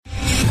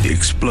The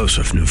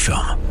explosive new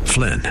film,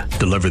 Flynn,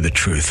 deliver the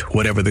truth,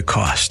 whatever the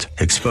cost,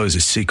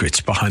 exposes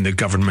secrets behind the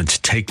government's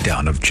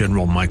takedown of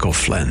General Michael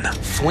Flynn.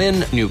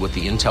 Flynn knew what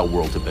the intel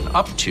world had been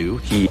up to.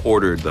 He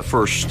ordered the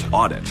first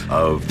audit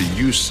of the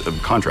use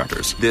of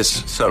contractors.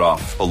 This set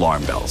off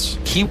alarm bells.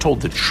 He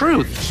told the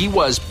truth. He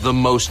was the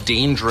most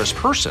dangerous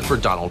person for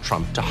Donald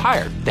Trump to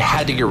hire. They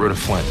had to get rid of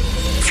Flynn.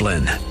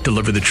 Flynn,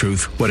 deliver the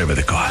truth, whatever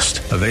the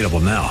cost. Available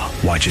now.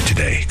 Watch it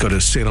today. Go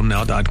to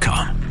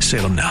salemnow.com.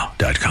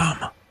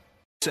 salemnow.com.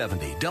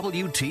 70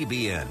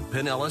 WTBN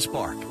Pinellas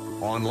Park.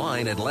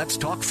 Online at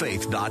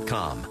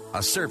letstalkfaith.com,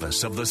 a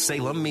service of the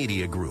Salem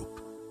Media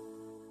Group.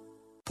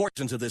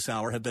 Portions of this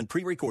hour have been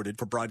pre-recorded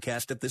for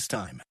broadcast at this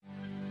time.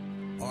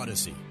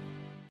 Odyssey.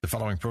 The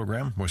following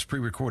program was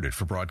pre-recorded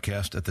for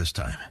broadcast at this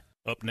time.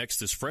 Up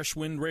next is Fresh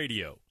Wind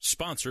Radio,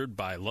 sponsored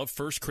by Love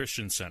First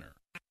Christian Center.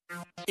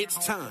 It's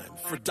time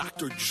for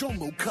Dr.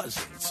 Jomo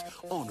Cousins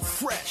on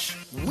Fresh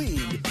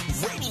Wind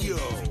Radio.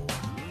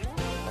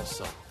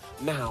 Also,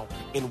 now,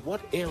 in what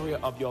area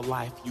of your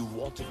life you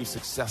want to be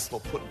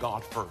successful, put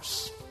God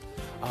first.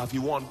 If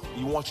you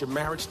want your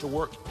marriage to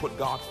work, put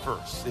God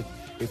first.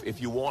 If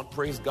you want,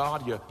 praise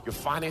God, your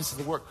finances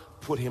to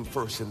work, put him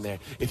first in there.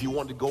 If you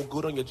want to go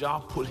good on your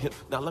job, put him.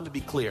 Now, let me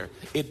be clear.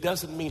 It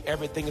doesn't mean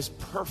everything is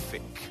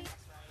perfect.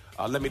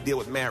 Let me deal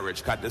with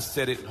marriage. God just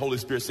said it. Holy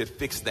Spirit said,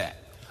 fix that.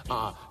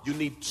 You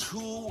need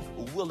two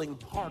willing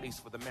parties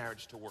for the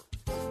marriage to work.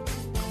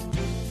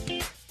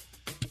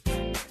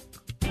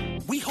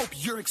 We hope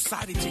you're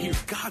excited to hear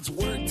God's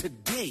word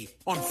today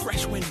on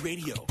Fresh Wind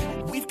Radio.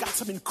 We've got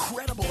some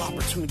incredible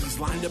opportunities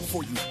lined up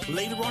for you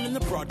later on in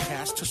the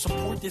broadcast to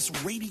support this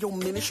radio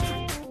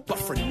ministry. But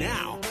for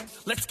now,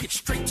 let's get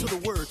straight to the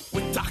word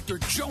with Dr.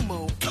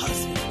 Jomo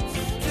Cousins.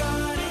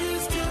 God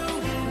is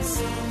doing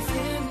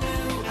something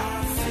new.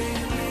 I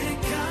feel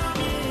it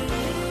coming.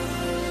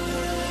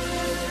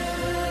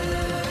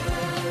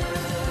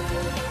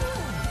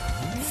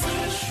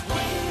 Fresh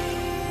Wind.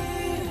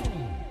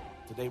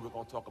 Today we're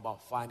going to talk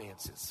about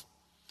finances.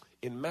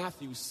 In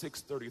Matthew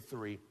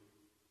 6:33,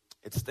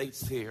 it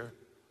states here,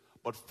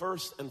 but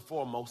first and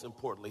foremost,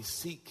 importantly,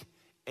 seek,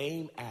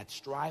 aim at,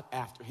 strive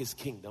after his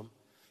kingdom,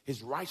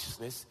 his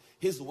righteousness,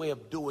 his way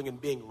of doing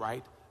and being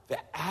right, the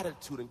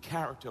attitude and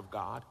character of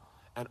God,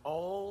 and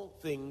all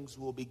things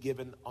will be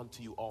given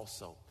unto you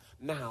also.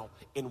 Now,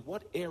 in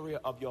what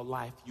area of your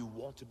life you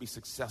want to be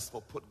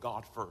successful, put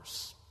God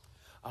first.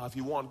 If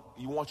you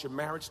want your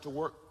marriage to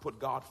work, put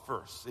God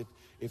first.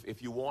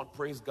 If you want,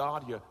 praise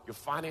God, your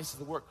finances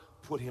to work,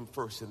 put him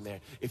first in there.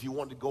 If you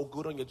want to go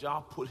good on your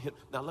job, put him.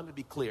 Now, let me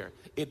be clear.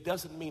 It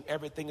doesn't mean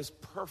everything is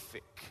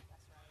perfect.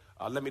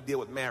 Let me deal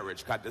with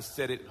marriage. God just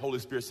said it. Holy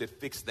Spirit said,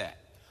 fix that.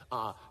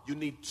 You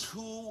need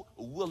two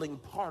willing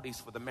parties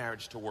for the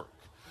marriage to work.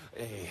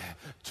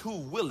 Too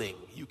willing.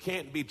 You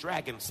can't be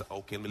dragging.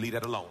 Okay, let me leave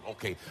that alone.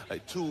 Okay,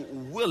 too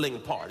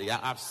willing party.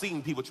 I've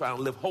seen people trying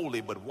to live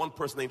holy, but one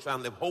person ain't trying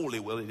to live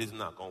holy. Well, it is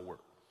not going to work.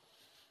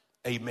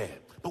 Amen.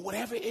 But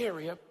whatever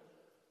area,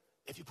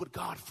 if you put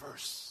God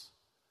first,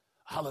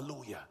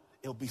 hallelujah,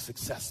 it'll be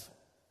successful.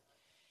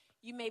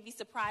 You may be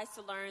surprised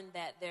to learn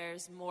that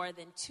there's more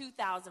than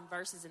 2,000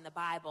 verses in the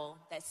Bible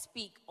that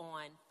speak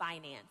on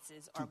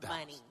finances or 2,000.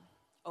 Money.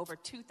 Over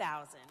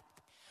 2,000.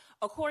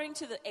 According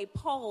to a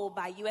poll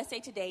by USA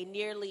Today,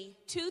 nearly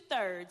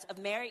 2/3 of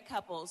married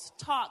couples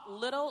talk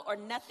little or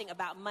nothing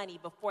about money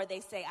before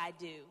they say I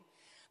do.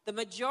 The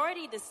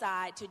majority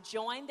decide to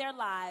join their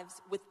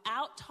lives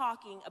without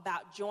talking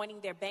about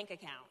joining their bank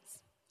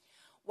accounts.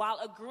 While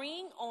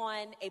agreeing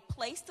on a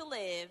place to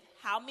live,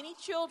 how many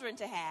children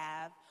to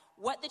have,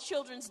 what the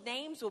children's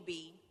names will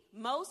be,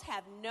 most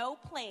have no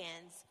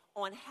plans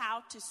on how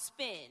to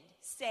spend,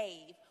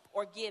 save,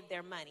 or give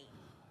their money.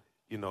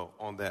 You know,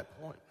 on that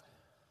point,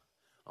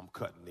 I'm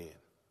cutting in.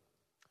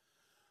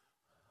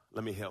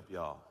 Let me help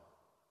y'all,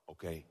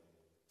 okay?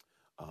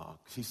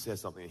 She said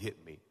something that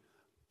hit me.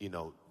 You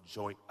know,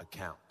 joint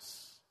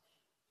accounts.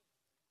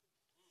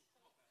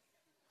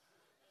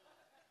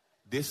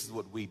 This is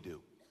what we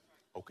do,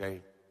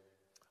 okay?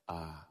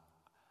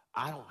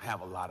 I don't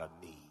have a lot of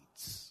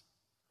needs.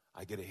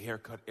 I get a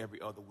haircut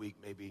every other week,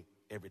 maybe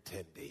every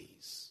 10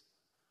 days.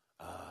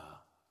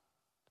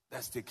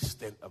 That's the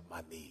extent of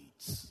my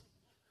needs.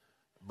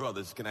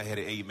 Brothers, can I hear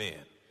an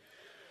amen?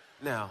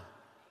 Now,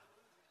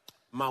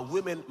 my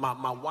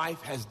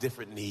wife has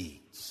different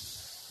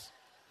needs.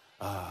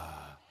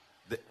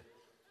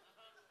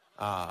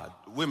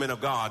 Women of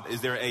God,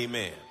 is there an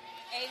amen?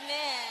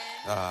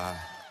 Amen.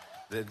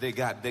 They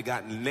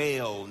got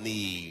nail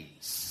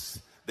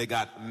needs. They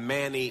got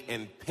mani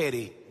and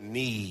pedi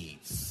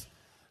needs.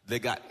 They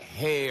got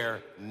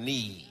hair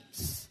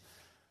needs.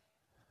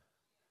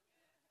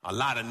 A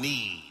lot of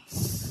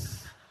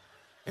needs.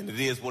 And it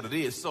is what it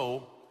is.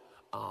 So,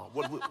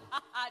 what we,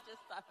 I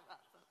just thought about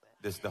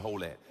something. This the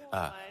whole ad.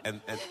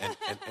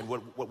 And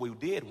what we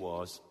did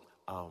was,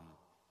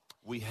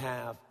 we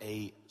have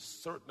a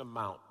certain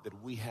amount that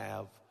we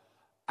have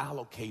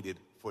allocated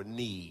for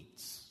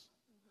needs,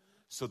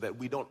 so that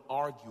we don't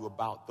argue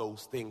about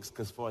those things,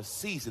 because for a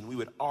season we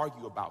would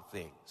argue about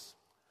things.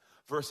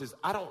 versus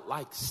I don't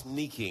like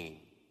sneaking.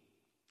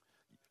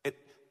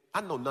 I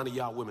know none of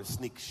y'all women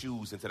sneak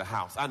shoes into the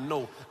house. I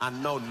know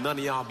none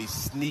of y'all be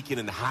sneaking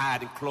and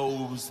hiding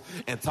clothes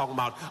and talking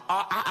about,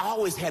 I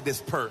always had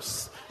this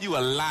purse. You a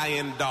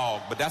lying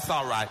dog, but that's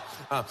all right.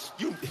 No,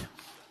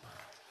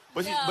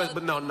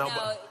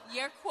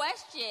 your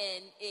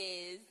question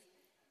is,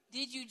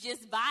 did you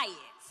just buy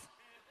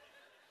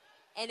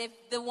it? And if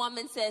the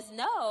woman says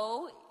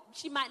no,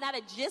 she might not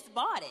have just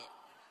bought it.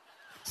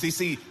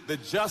 See, the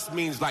just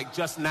means like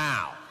just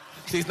now.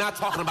 She's not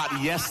talking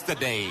about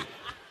yesterday.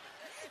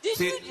 Did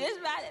you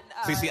just buy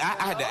it?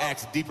 I had to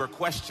ask deeper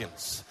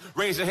questions.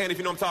 Raise your hand if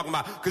you know what I'm talking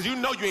about, because you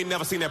know you ain't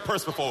never seen that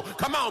purse before.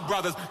 Come on,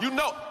 brothers. You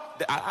know.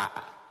 I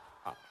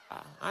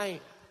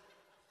ain't.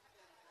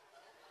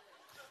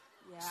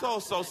 Yeah.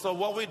 So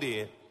what we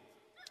did,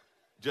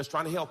 just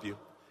trying to help you,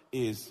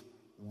 is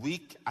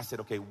I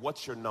said, okay,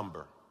 what's your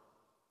number?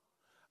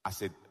 I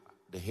said,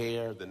 the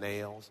hair, the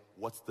nails,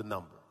 what's the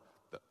number?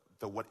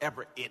 The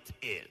whatever it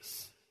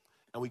is.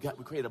 And we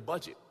created a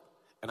budget.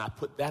 And I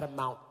put that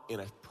amount in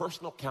a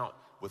personal account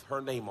with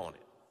her name on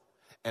it.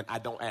 And I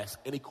don't ask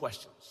any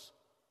questions.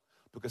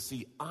 Because,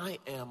 see, I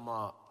am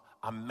a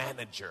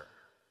manager.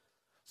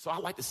 So I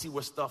like to see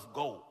where stuff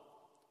go.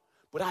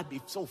 But I'd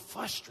be so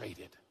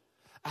frustrated.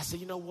 I said,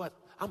 you know what?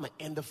 I'm going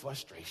to end the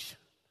frustration.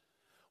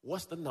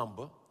 What's the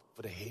number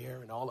for the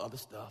hair and all the other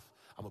stuff?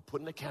 I'm going to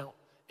put in an account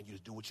and you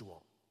just do what you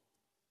want.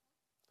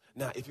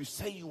 Now, if you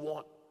say you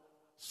want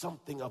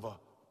something of a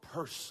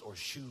purse or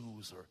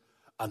shoes or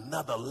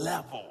another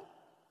level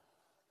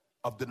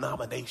of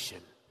denomination,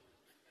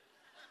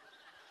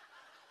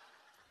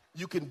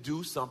 you can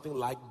do something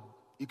like,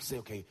 you can say,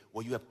 okay,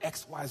 well, you have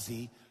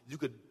XYZ. You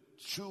could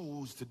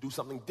choose to do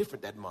something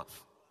different that month.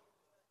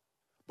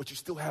 But you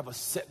still have a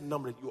set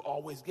number that you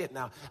always get.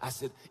 Now, I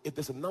said, if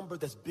there's a number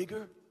that's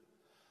bigger,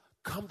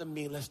 come to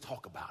me and let's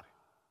talk about it.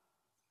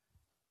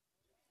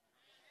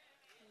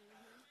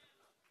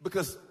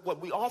 Because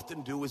what we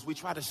often do is we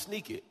try to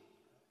sneak it.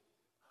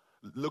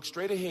 Look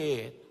straight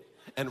ahead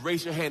and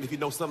raise your hand if you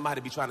know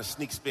somebody be trying to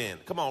sneak spin.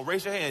 Come on,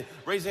 raise your hand.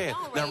 Raise your hand.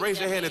 Now raise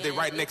your hand if they're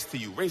right next to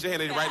you. Raise your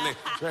hand if they're right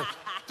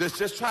next.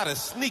 Just try to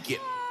sneak it.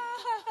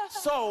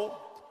 So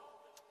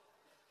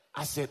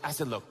I said,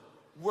 look,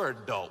 we're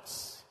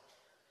adults.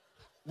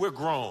 We're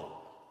grown.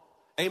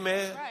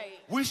 Amen. Right.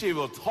 We should be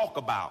able to talk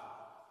about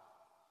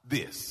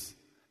this.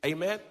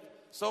 Amen.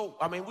 So,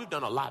 we've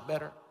done a lot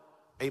better.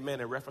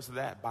 Amen. In reference to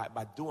that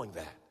by doing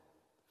that.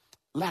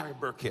 Larry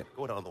Burkett.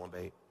 Go to the other one,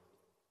 babe.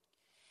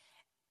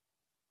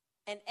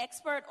 An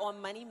expert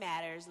on money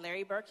matters,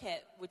 Larry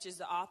Burkett, which is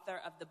the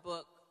author of the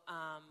book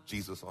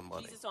Jesus on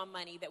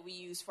Money that we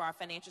use for our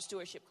financial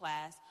stewardship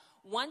class,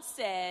 once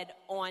said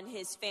on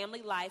his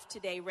Family Life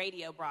Today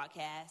radio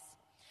broadcast,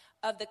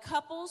 of the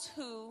couples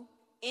who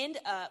end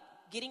up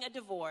getting a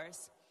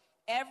divorce,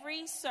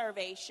 every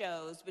survey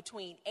shows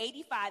between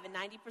 85 and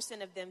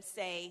 90% of them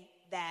say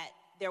that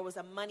there was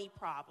a money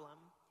problem.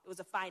 It was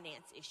a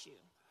finance issue.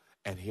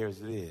 And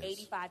here's it is.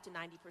 85 to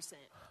 90%.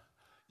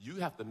 You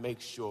have to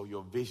make sure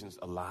your visions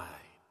align.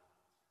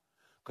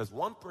 Because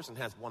one person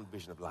has one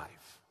vision of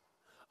life.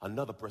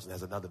 Another person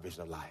has another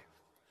vision of life.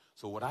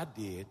 So what I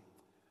did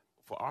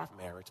for our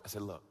marriage, I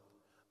said, look,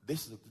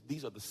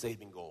 these are the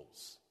saving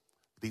goals.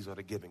 These are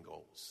the giving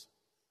goals.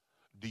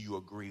 Do you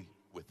agree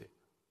with it?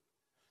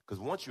 Because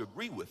once you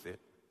agree with it,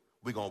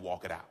 we're going to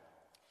walk it out.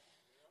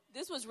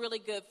 This was really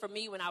good for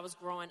me when I was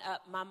growing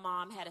up. My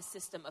mom had a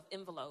system of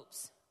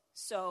envelopes.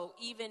 So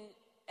even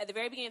at the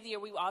very beginning of the year,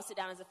 we would all sit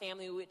down as a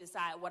family. We would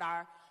decide what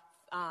our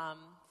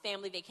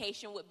family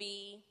vacation would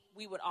be.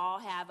 We would all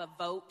have a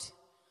vote.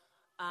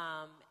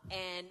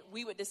 And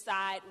we would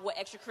decide what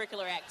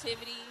extracurricular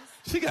activities.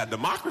 She got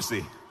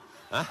democracy.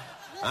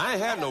 I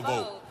ain't have no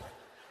vote.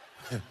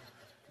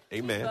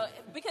 Amen.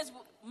 Because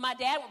my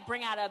dad would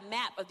bring out a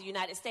map of the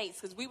United States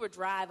because we were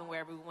driving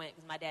wherever we went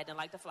because my dad didn't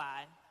like to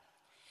fly.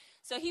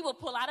 So he would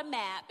pull out a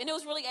map, and it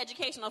was really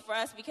educational for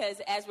us because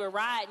as we're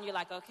riding, you're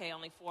like, okay,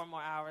 only 4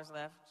 more hours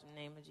left in the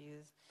name of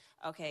Jesus.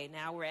 Okay,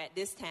 now we're at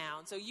this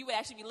town. So you would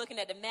actually be looking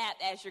at the map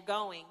as you're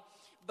going.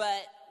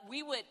 But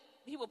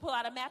he would pull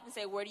out a map and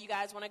say, where do you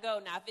guys want to go?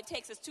 Now, if it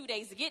takes us 2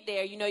 days to get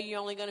there, you know you're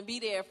only going to be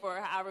there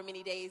for however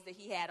many days that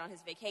he had on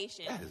his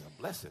vacation. That is a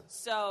blessing.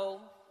 So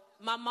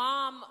my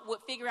mom would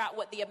figure out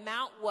what the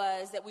amount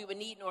was that we would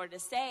need in order to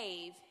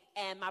save.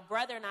 And my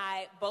brother and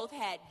I both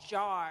had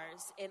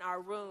jars in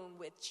our room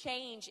with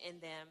change in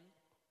them.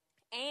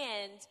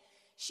 And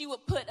she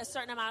would put a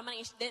certain amount of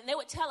money. Then they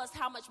would tell us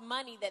how much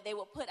money that they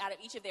would put out of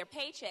each of their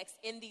paychecks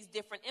in these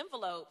different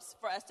envelopes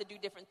for us to do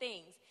different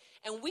things.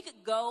 And we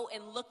could go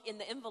and look in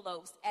the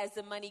envelopes as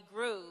the money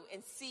grew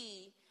and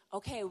see,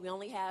 okay, we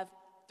only have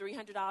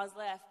 $300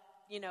 left,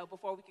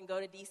 before we can go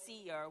to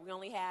D.C., or we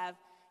only have,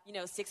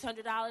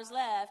 $600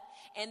 left.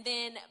 And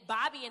then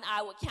Bobby and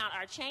I would count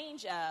our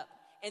change up.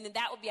 And then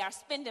that would be our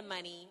spending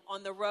money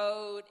on the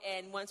road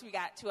and once we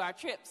got to our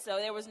trip. So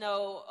there was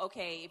no,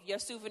 okay, if your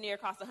souvenir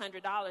cost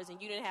 $100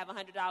 and you didn't have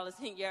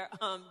 $100 in your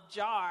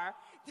jar,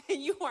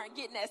 then you weren't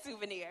getting that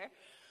souvenir.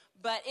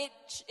 But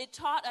it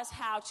taught us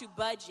how to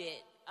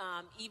budget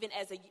even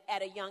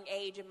at a young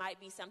age, it might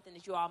be something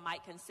that you all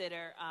might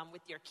consider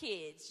with your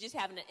kids, just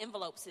having an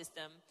envelope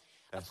system.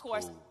 That's of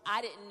course, cool.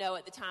 I didn't know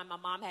at the time my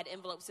mom had an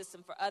envelope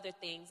system for other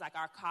things like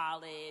our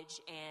college,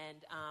 and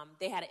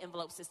they had an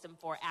envelope system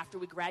for after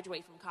we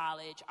graduate from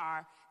college,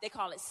 they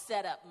call it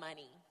setup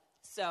money.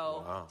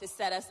 So to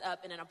set us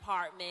up in an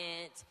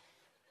apartment,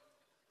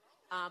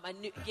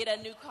 get a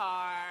new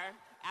car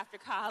after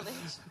college.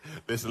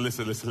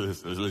 Listen.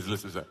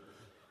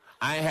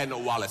 I ain't had no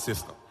wallet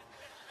system.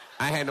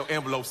 I ain't had no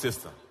envelope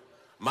system.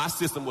 My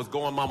system was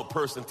go in mama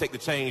purse and take the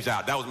change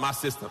out. That was my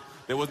system.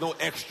 There was no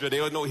extra.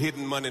 There was no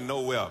hidden money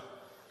nowhere.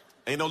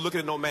 Ain't no looking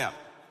at no map.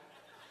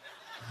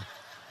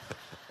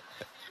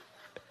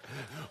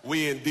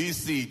 We in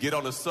D.C., get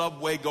on the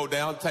subway, go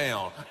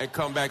downtown, and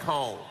come back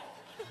home.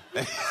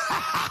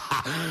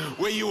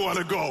 Where you want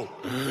to go?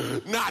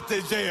 Not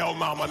to jail,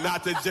 mama,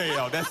 not to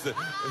jail. That's the...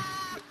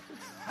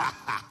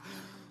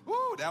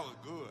 Woo, that was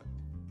good.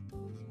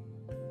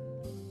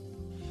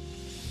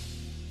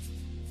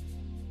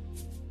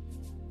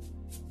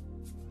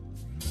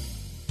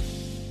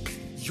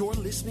 You're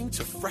listening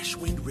to Fresh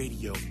Wind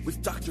Radio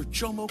with Dr.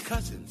 Jomo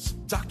Cousins.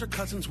 Dr.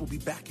 Cousins will be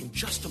back in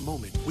just a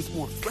moment with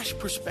more fresh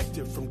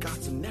perspective from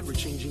God's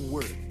never-changing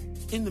word.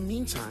 In the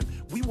meantime,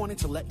 we wanted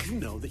to let you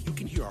know that you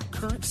can hear our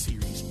current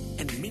series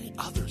and many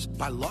others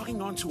by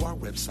logging on to our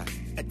website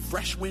at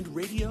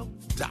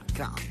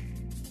freshwindradio.com.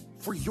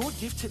 For your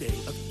gift today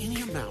of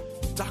any amount,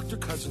 Dr.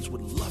 Cousins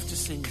would love to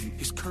send you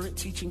his current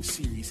teaching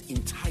series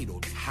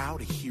entitled How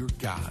to Hear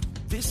God.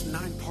 This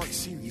 9-part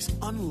series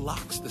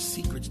unlocks the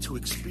secrets to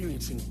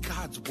experiencing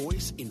God's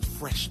voice in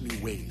fresh new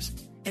ways,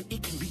 and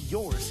it can be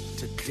yours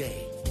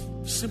today.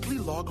 Simply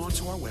log on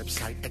to our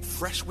website at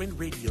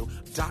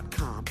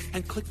freshwindradio.com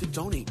and click the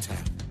Donate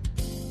tab.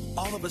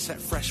 All of us at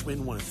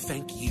Freshwind want to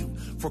thank you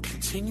for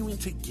continuing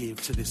to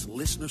give to this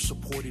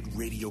listener-supported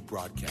radio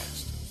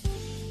broadcast.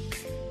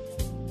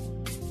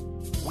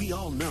 We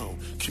all know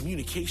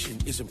communication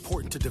is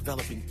important to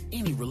developing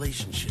any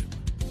relationship.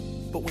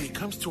 But when it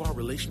comes to our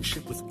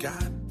relationship with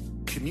God,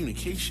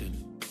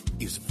 communication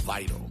is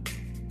vital.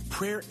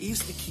 Prayer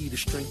is the key to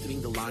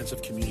strengthening the lines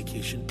of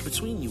communication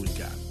between you and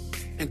God.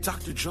 And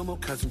Dr. Jomo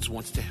Cousins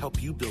wants to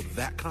help you build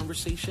that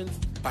conversation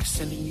by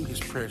sending you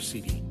his prayer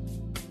CD.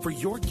 For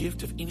your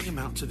gift of any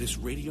amount to this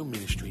radio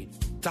ministry,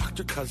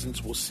 Dr.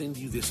 Cousins will send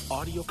you this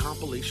audio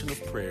compilation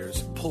of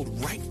prayers pulled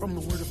right from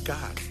the Word of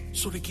God.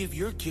 So to give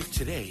your gift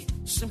today,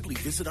 simply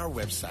visit our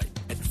website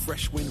at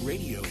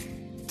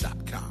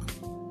freshwindradio.com.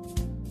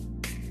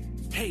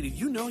 Hey, did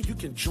you know you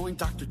can join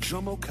Dr.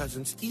 Jomo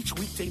Cousins each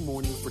weekday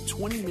morning for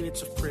 20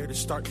 minutes of prayer to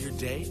start your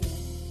day?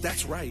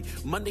 That's right.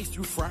 Monday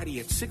through Friday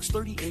at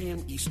 6:30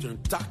 a.m. Eastern,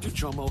 Dr.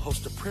 Jomo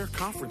hosts a prayer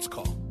conference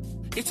call.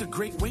 It's a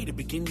great way to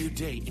begin your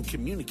day in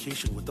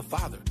communication with the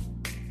Father.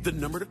 The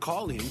number to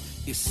call in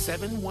is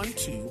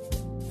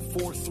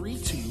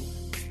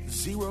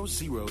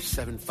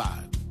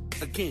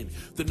 712-432-0075. Again,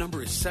 the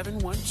number is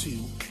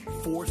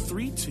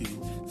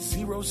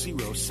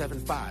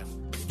 712-432-0075.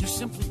 You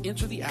simply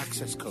enter the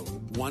access code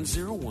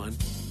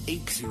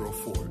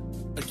 101804.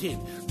 Again,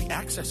 the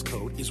access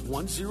code is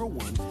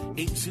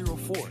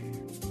 101804.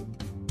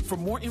 For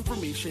more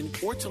information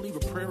or to leave a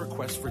prayer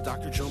request for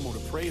Dr. Jomo to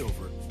pray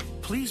over,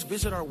 please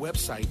visit our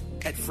website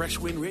at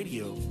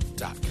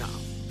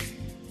freshwindradio.com.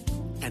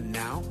 And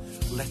now,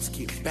 let's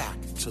get back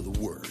to the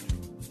Word.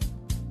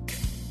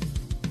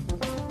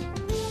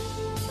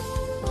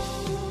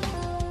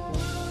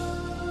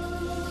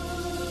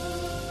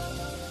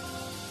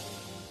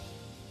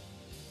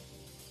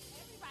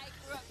 Everybody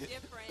grew up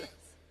different.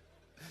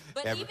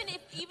 But even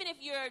if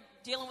you're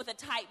dealing with a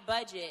tight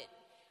budget,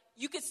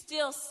 you could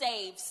still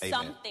save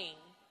something.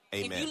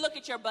 Amen. If you look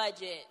at your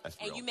budget and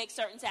real. you make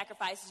certain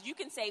sacrifices, you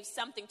can save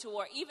something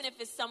toward, even if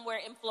it's somewhere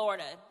in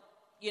Florida,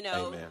 you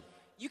know, Amen.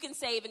 You can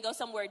save and go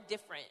somewhere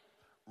different.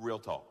 Real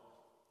talk.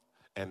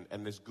 And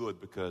it's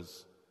good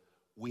because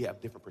we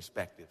have different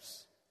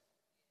perspectives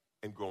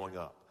in growing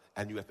up,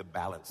 and you have to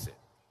balance it.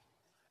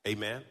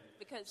 Amen?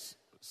 Because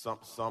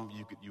some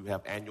you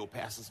have annual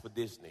passes for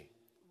Disney.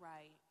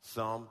 right.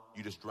 Some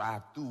you just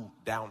drive through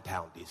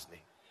downtown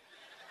Disney.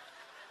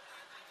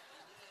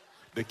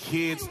 The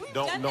kids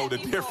don't know the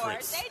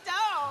difference. They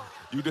don't.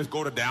 You just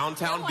go to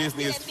downtown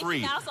Disney, it's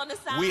free.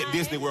 We at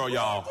Disney World,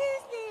 y'all.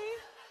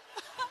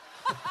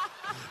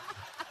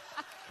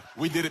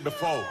 We did it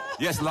before.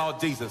 Yes,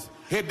 Lord Jesus.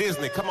 Here,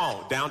 Disney, come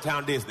on.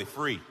 Downtown Disney,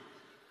 free.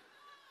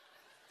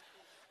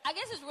 I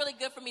guess it's really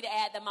good for me to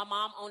add that my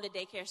mom owned a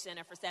daycare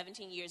center for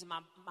 17 years, and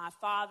my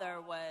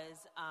father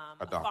was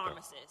a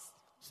pharmacist.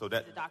 So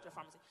that the doctor of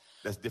pharmacy.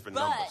 That's different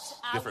but numbers,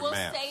 different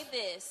math. I will say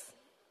this.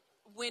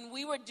 When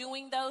we were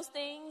doing those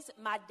things,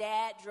 my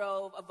dad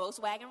drove a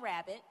Volkswagen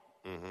Rabbit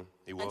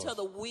He was. until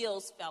the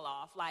wheels fell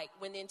off. Like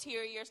when the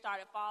interior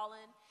started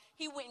falling,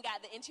 he went and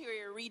got the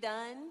interior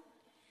redone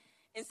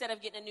instead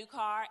of getting a new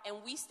car, and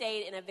we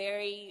stayed in a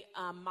very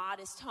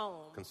modest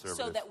home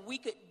so that we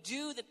could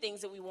do the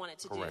things that we wanted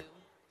to do.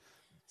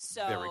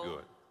 So, very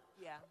good.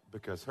 Yeah.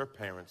 Because her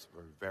parents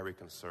were very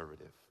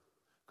conservative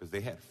because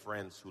they had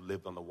friends who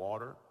lived on the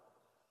water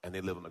And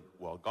they live on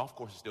golf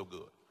course is still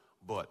good,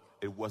 but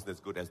it wasn't as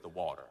good as the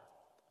water.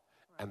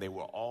 Right. And they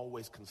were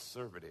always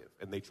conservative.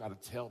 And they try to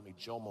tell me,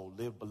 Jomo,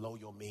 live below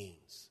your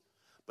means.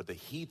 But the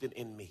heathen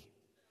in me,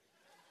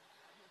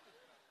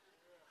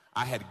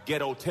 I had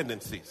ghetto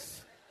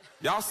tendencies.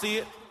 Y'all see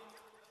it?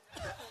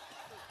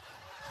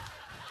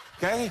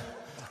 Okay?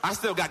 I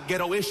still got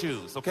ghetto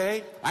issues,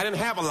 okay? I didn't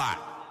have a lot.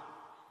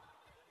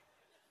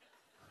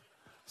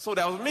 So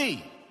that was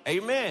me.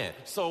 Amen.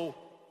 So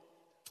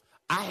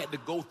I had to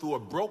go through a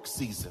broke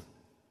season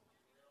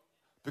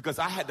because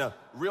I had to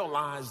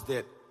realize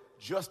that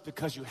just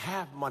because you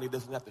have money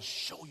doesn't have to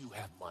show you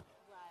have money.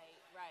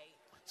 Right.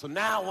 So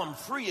now I'm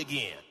free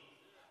again.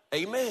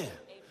 Amen.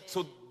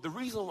 So the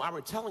reason why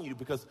we're telling you,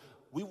 because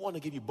we want to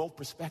give you both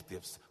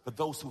perspectives, for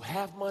those who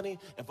have money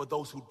and for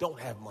those who don't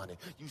have money.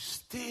 You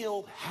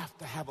still have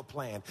to have a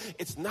plan.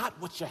 It's not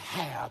what you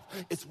have,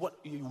 it's what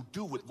you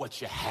do with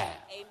what you have.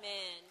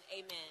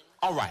 Amen.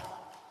 All right.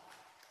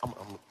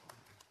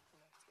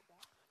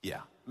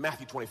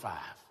 Matthew 25.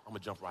 I'm going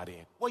to jump right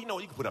in. Well, you know,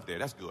 you can put up there.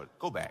 That's good.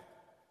 Go back.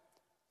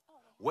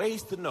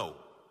 Ways to know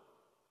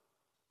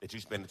that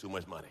you're spending too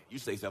much money. You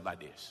say stuff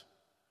like this.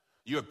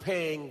 You're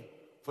paying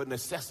for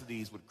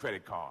necessities with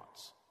credit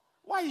cards.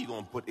 Why are you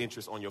going to put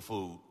interest on your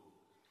food?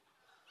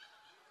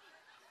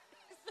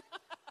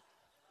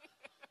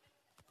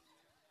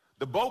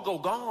 The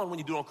BOGO gone when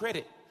you do it on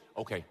credit.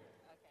 Okay.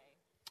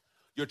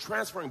 You're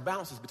transferring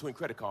balances between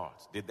credit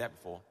cards. Did that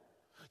before.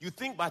 You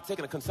think by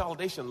taking a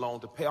consolidation loan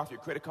to pay off your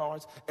credit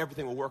cards,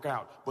 everything will work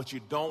out, but you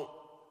don't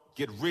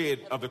get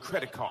rid of the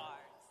credit card.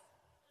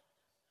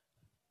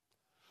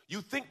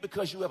 You think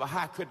because you have a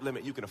high credit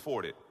limit, you can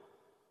afford it.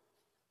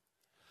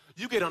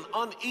 You get an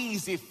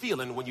uneasy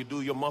feeling when you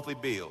do your monthly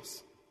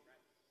bills.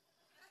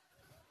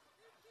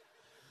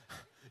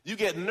 You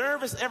get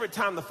nervous every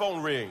time the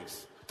phone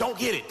rings. Don't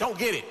get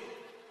it.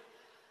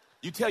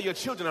 You tell your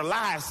children a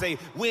lie, say,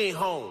 we ain't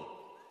home.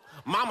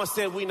 Mama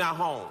said we not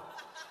home.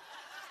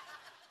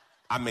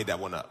 I made that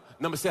one up.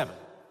 Number 7,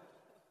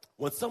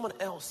 when someone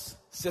else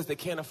says they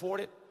can't afford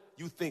it,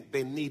 you think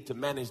they need to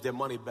manage their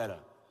money better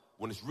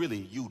when it's really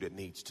you that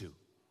needs to.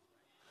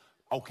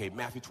 Okay,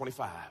 Matthew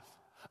 25.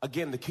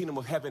 Again, the kingdom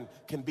of heaven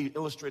can be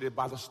illustrated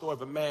by the story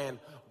of a man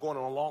going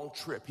on a long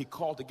trip. He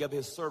called together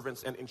his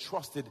servants and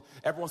entrusted,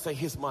 everyone say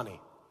his money.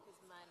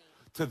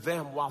 To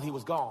them while he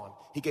was gone.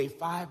 He gave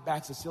 5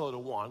 bags of silver to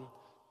one,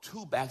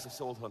 2 bags of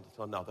silver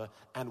to another,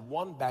 and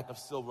 1 bag of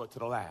silver to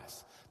the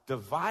last,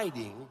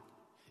 dividing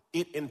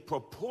it in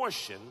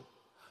proportion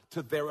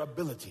to their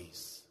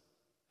abilities.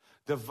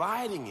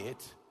 Dividing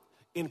it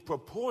in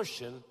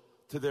proportion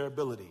to their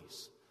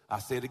abilities. I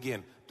say it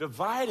again.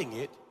 Dividing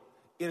it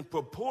in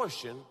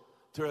proportion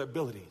to their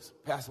abilities.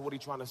 Pastor, what are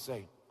you trying to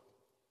say?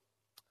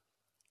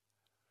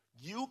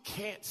 You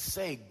can't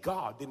say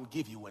God didn't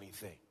give you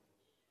anything.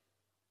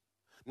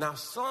 Now,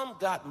 some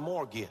got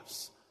more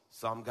gifts.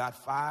 Some got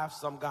 5,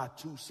 some got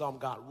 2, some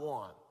got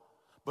 1.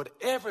 But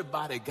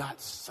everybody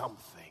got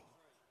something.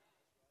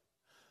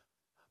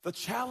 The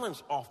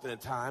challenge often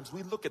at times,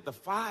 we look at the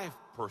 5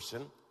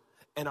 person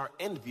and are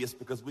envious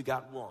because we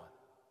got 1.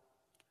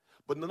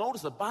 But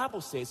notice the Bible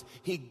says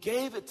he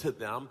gave it to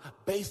them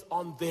based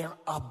on their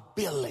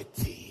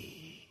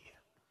ability.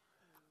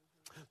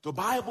 The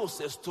Bible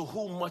says to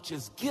whom much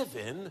is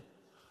given,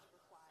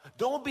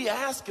 don't be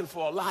asking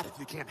for a lot if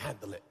you can't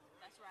handle it.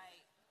 That's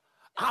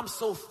right. I'm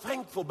so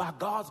thankful by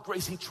God's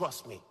grace he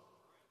trusts me.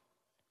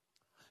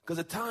 Because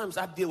at times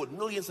I deal with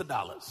millions of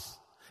dollars.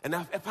 And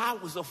if I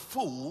was a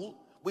fool,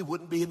 we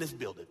wouldn't be in this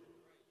building.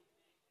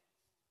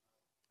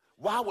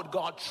 Why would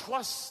God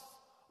trust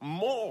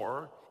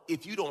more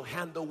if you don't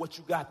handle what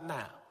you got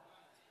now?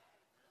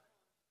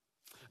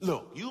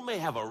 Look, you may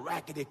have a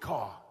raggedy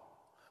car,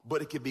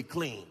 but it can be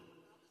clean.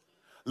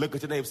 Look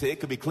at your neighbor and say, it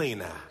could be clean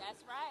now.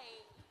 That's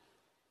right.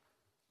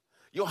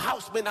 Your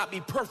house may not be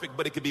perfect,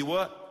 but it could be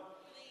what?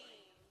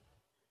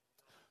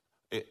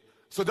 Clean.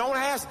 So don't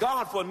ask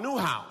God for a new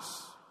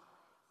house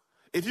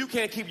if you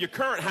can't keep your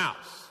current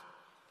house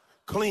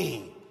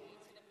clean.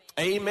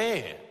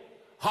 Amen.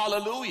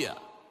 Hallelujah.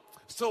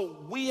 So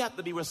we have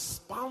to be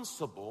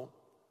responsible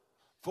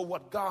for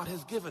what God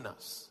has given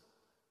us.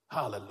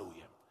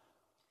 Hallelujah.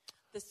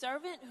 The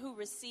servant who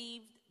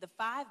received the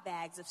 5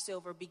 bags of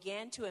silver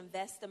began to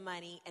invest the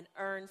money and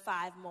earn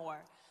 5 more.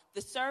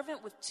 The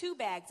servant with 2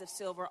 bags of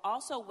silver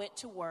also went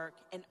to work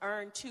and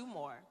earned 2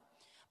 more.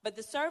 But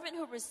the servant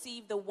who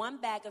received the 1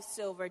 bag of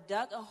silver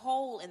dug a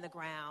hole in the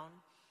ground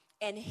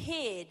and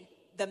hid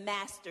the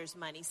master's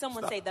money.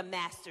 Someone say the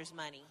master's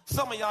money.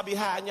 Some of y'all be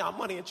hiding y'all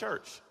money in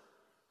church.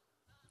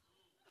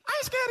 I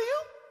ain't scared of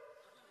you.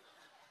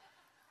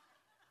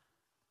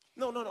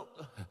 No.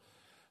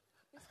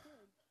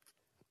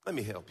 Let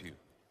me help you.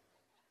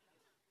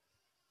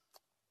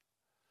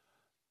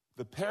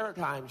 The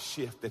paradigm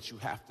shift that you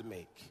have to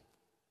make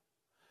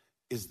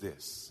is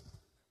this.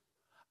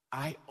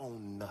 I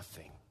own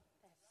nothing.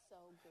 That's so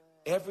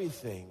good.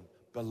 Everything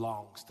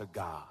belongs to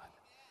God.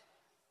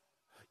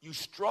 You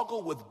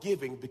struggle with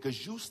giving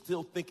because you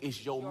still think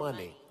it's your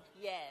money.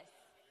 Yes.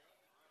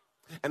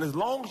 And as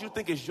long as you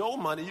think it's your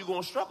money, you're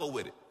going to struggle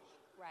with it.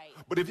 Right.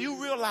 But if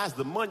you realize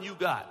the money you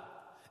got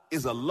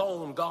is a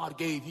loan God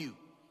gave you,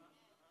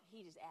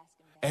 He just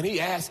asking back. and he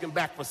asking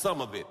back for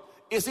some of it,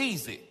 it's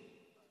easy.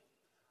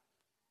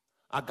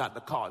 I got in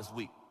the car this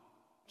week,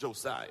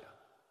 Josiah.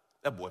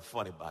 That boy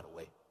funny, by the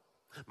way.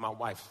 My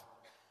wife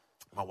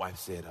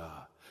said,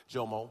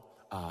 Jomo,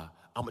 I'm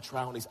going to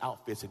try on these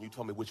outfits and you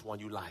told me which one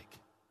you like.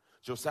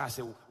 Josiah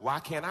said, why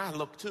can't I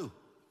look too?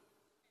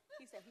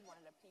 He said he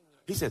wanted an opinion.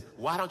 He said,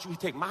 why don't you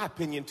take my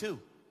opinion too?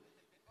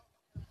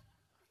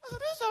 I said,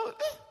 that's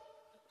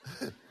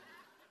okay.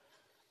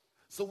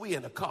 So we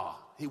in the car.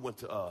 He went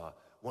to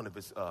one of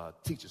his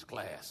teacher's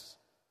class.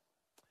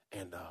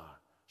 And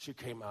she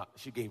came out,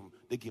 they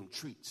gave him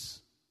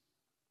treats.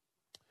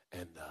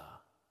 And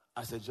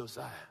I said,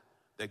 Josiah,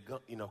 that gun,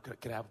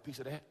 can I have a piece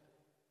of that?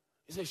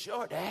 He said,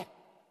 sure, Dad.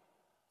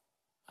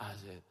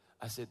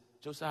 I said,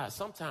 Josiah,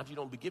 sometimes you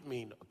don't be giving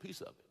me a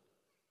piece of it.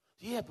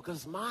 Yeah, because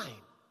it's mine.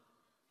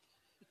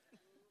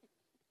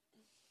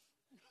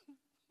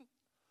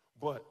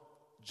 But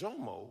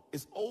Jomo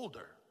is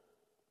older.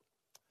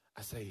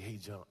 I say, hey,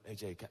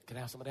 Jay, can I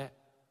have some of that?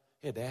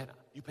 Here, Dad,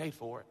 you paid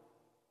for it.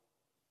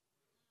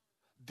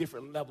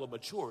 Different level of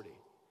maturity.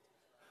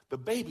 The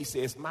baby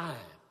says mine.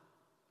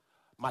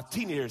 My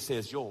teenager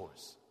says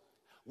yours.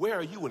 Where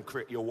are you in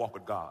your walk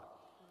with God?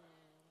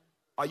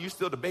 Are you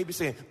still the baby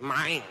saying,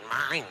 mine,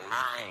 mine,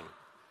 mine?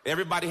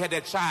 Everybody had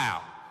that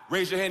child.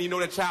 Raise your hand, you know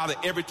that child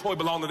that every toy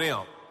belonged to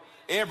them.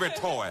 Every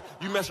toy.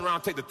 You mess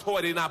around, take the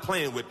toy they're not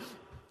playing with.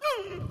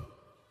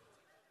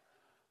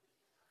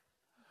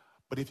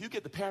 But if you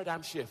get the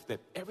paradigm shift that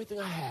everything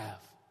I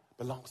have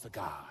belongs to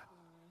God,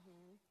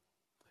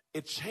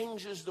 it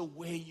changes the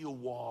way you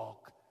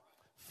walk,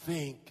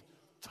 think,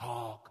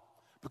 talk.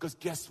 Because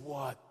guess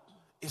what?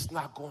 It's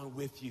not going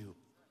with you.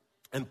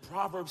 And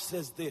Proverbs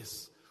says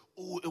this.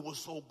 Oh, it was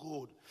so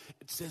good.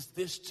 It says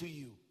this to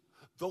you.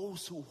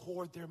 Those who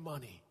hoard their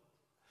money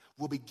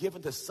will be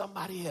given to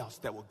somebody else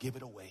that will give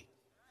it away.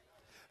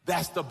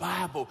 That's the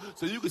Bible.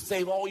 So you can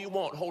save all you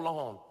want. Hold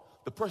on.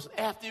 The person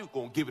after you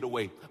going to give it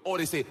away. Or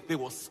they say they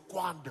will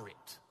squander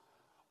it.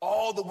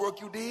 All the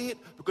work you did,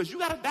 because you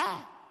got to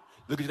die.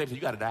 Look at your neighbor and say,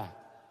 you got to die.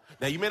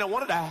 Now, you may not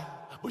want to die,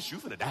 but you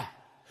finna die.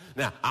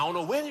 Now, I don't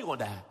know when you're going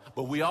to die,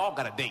 but we all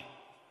got a date.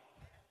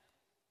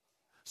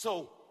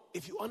 So,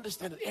 if you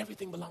understand that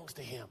everything belongs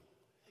to him,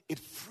 it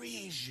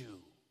frees you.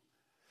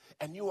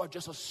 And you are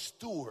just a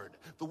steward.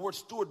 The word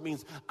steward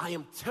means I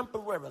am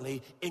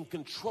temporarily in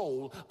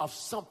control of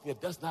something that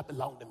does not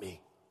belong to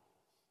me.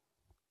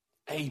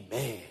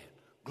 Amen.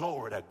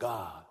 Glory to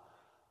God.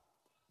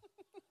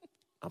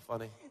 I'm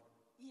funny.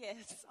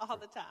 Yes, all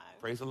the time.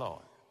 Praise the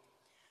Lord.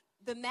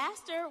 The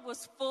master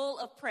was full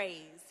of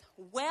praise.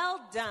 Well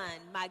done,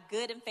 my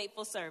good and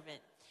faithful servant.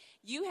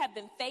 You have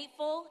been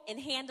faithful in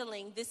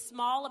handling this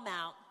small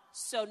amount,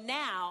 so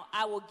now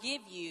I will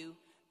give you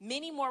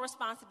many more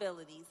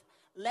responsibilities.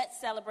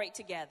 Let's celebrate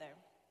together.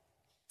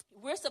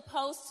 We're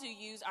supposed to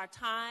use our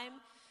time,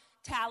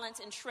 talents,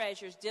 and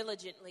treasures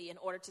diligently in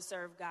order to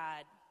serve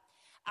God.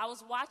 I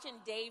was watching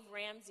Dave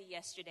Ramsey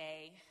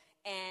yesterday,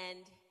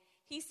 and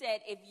he said,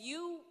 if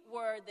you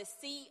were the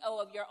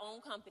CEO of your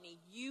own company,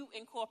 you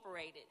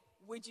incorporated,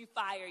 would you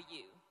fire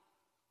you?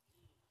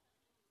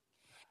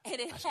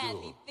 And it had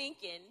me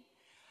thinking.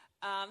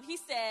 He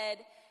said,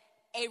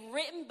 a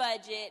written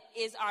budget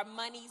is our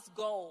money's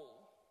goal.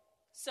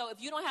 So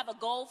if you don't have a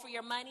goal for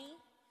your money,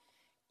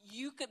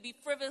 you could be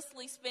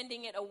frivolously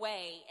spending it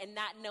away and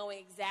not knowing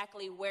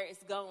exactly where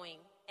it's going.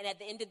 And at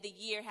the end of the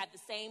year, have the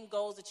same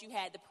goals that you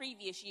had the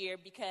previous year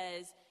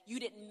because you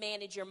didn't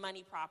manage your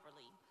money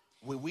properly.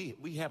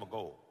 We have a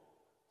goal.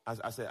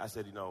 I said,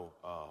 in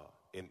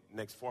the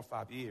next 4 or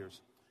 5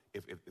 years,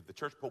 if the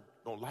church folk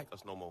don't like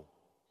us no more,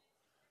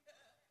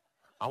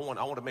 I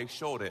want to make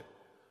sure that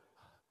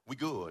we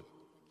good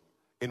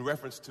in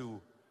reference to,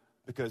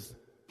 because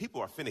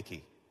people are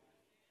finicky.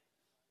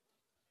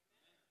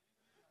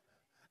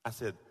 I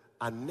said,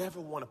 I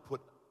never want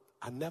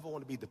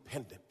to be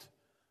dependent.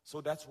 So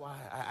that's why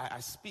I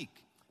speak.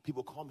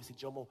 People call me and say,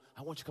 Jomo,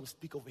 I want you to come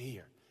speak over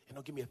here. And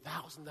they'll give me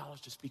 $1,000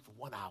 to speak for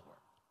 1 hour.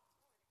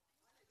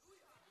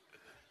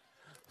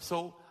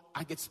 So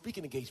I get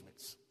speaking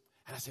engagements.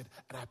 And I said,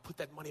 and I put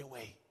that money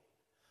away.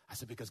 I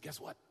said, because guess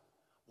what?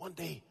 One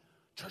day,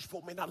 church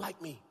folk may not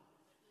like me.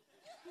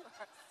 You are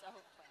so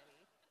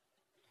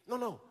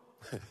funny. No.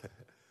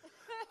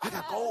 I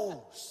got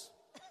goals.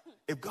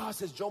 If God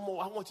says,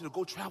 Jomo, I want you to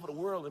go travel the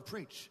world and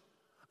preach,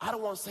 I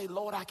don't want to say,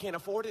 Lord, I can't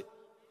afford it.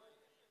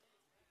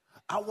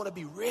 I want to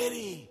be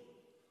ready.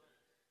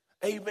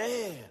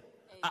 Amen.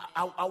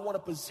 I want to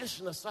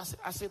position us. So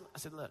I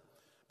said, look,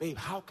 babe,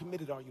 how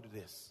committed are you to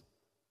this?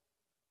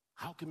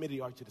 How committed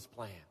are you to this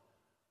plan?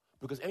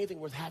 Because anything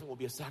worth having will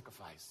be a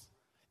sacrifice.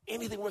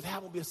 Anything worth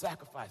having will be a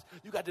sacrifice.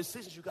 You got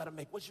decisions you got to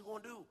make. What you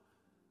going to do?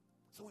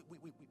 So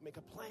we make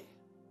a plan.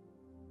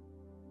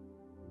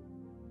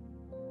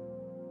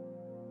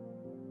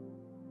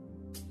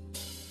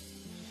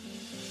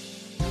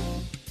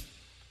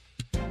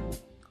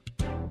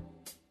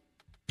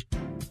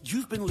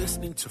 You've been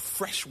listening to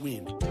Fresh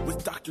Wind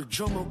with Dr.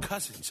 Jomo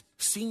Cousins,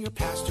 Senior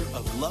Pastor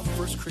of Love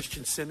First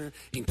Christian Center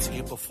in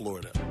Tampa,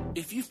 Florida.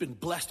 If you've been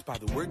blessed by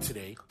the word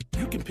today,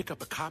 you can pick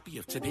up a copy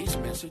of today's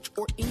message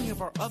or any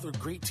of our other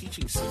great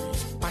teaching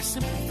series by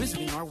simply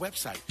visiting our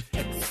website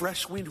at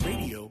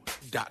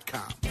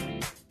freshwindradio.com.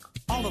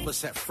 All of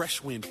us at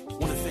Fresh Wind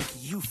want to thank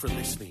you for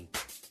listening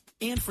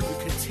and for your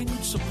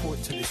continued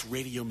support to this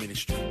radio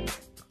ministry.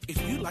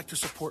 If you'd like to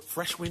support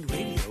Fresh Wind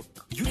Radio,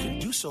 you can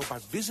do so by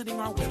visiting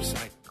our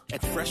website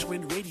at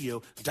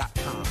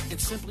freshwindradio.com and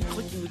simply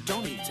clicking the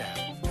Donate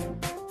tab.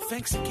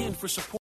 Thanks again for supporting.